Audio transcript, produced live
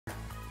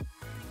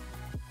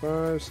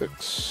5,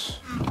 6.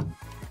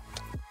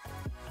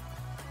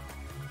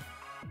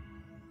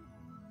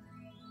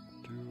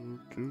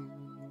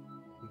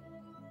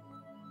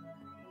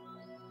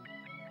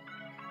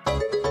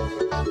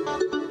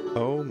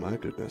 Oh my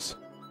goodness.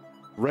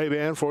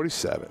 Ray-Ban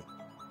 47.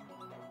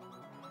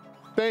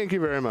 Thank you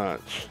very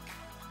much.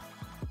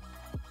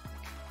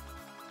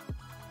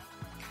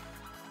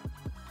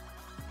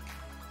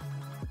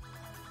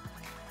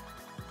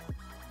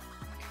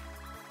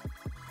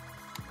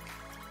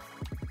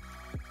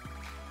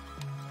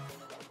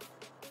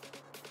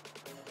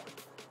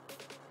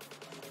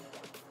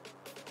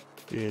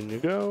 In you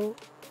go.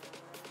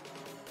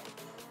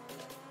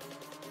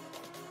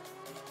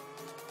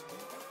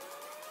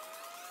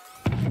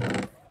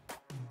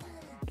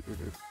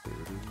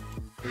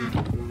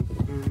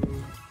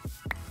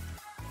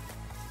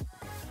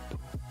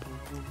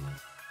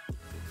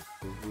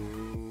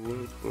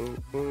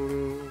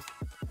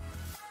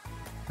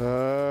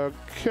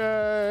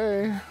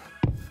 Okay.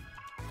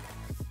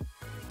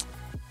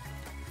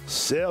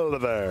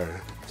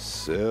 Silver.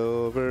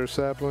 Silver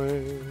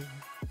sapling.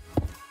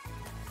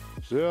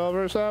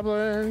 Silver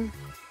sapling.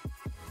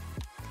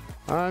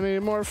 I need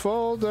more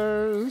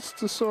folders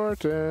to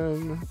sort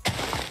in.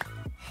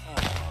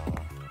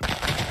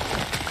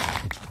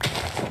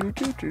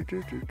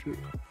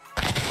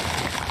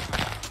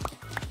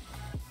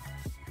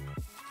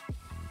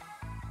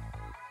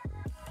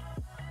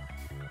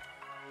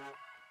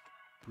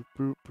 Boop,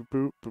 boop,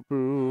 boop, boop,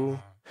 boop.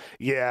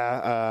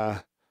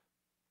 Yeah,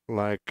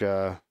 like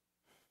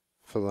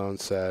Falone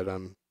said,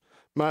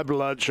 my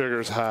blood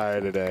sugar's high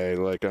today,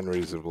 like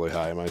unreasonably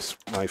high.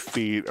 My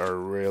feet are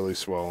really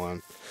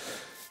swollen.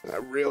 I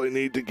really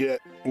need to get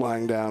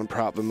lying down and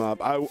prop them up.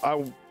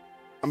 I'm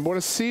going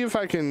to see if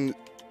I can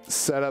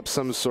set up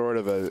some sort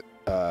of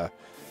a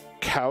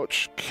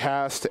couch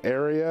cast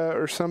area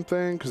or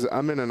something, because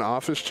I'm in an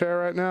office chair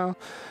right now.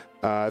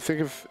 I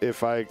think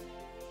if I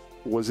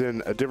was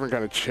in a different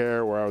kind of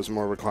chair where I was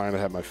more reclined to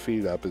have my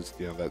feet up, is,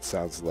 you know, that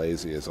sounds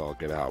lazy as all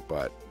get out,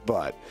 but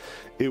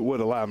it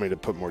would allow me to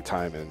put more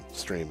time in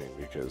streaming,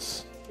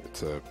 because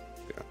it's a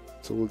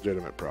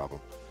legitimate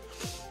problem.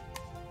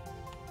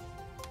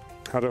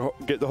 How to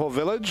get the whole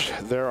village?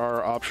 There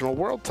are optional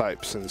world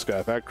types in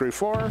Sky Factory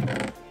 4.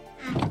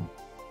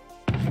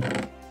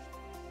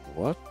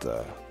 What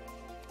the?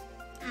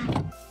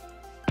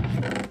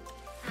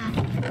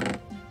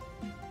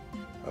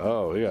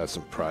 Oh, we got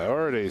some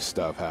priority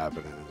stuff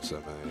happening in some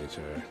of these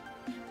here.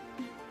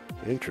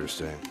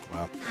 Interesting.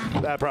 Well,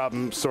 that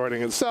problem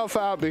sorting itself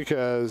out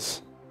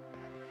because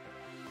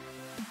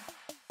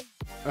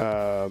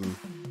the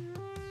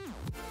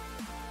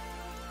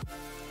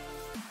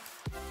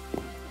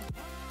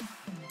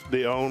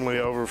only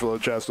overflow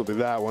chest will be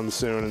that one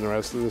soon, and the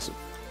rest of this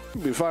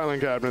will be filing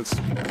cabinets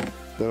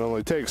that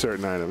only take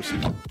certain items.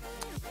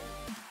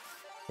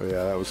 Oh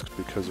yeah, that was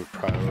because of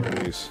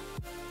priorities.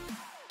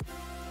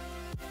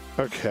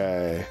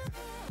 Okay.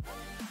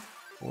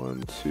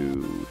 1,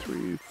 2,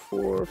 3,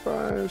 4,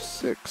 5,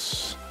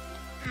 6.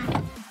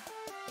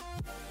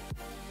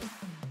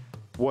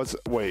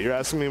 Wait, you're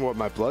asking me what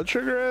my blood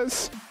sugar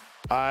is?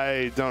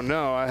 I don't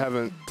know. I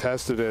haven't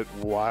tested it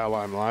while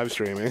I'm live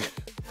streaming.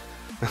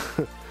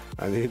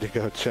 I need to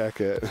go check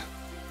it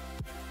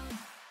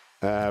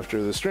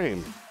after the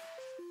stream.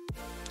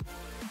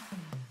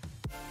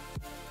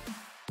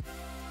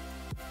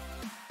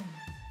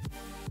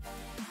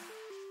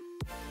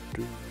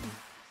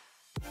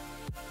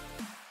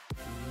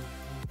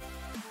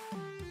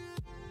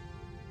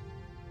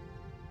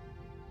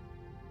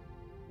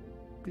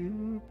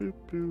 Boo, boo,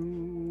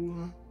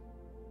 boo.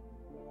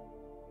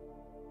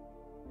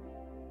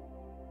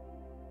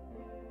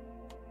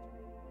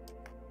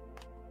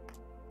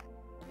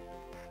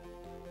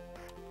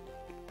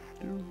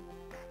 Boo,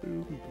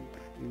 boo, boo,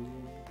 boo.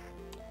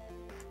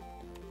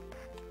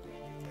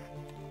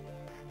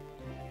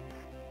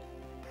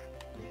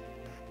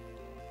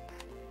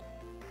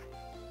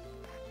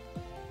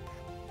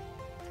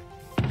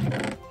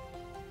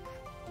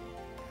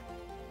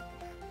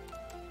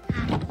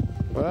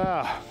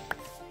 Ah.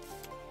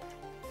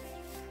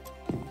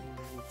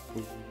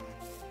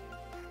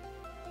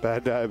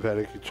 Bad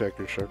diabetic, you check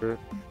your sugar.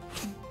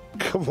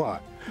 Come on.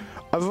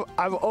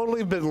 I've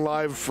only been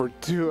live for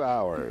 2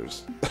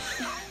 hours.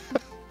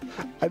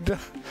 I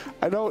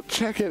don't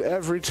check it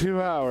every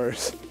 2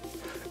 hours.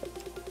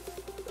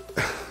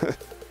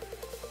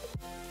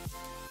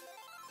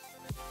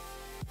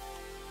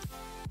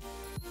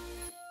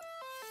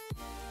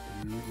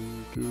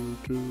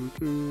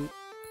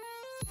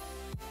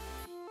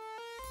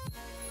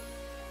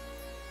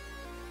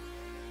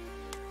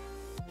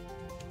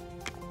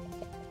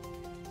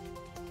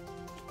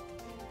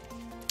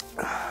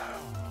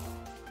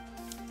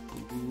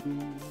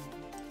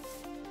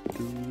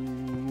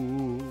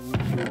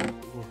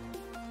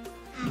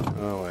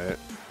 Oh, wait.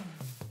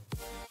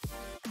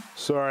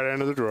 Sorry, I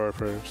entered the drawer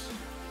first.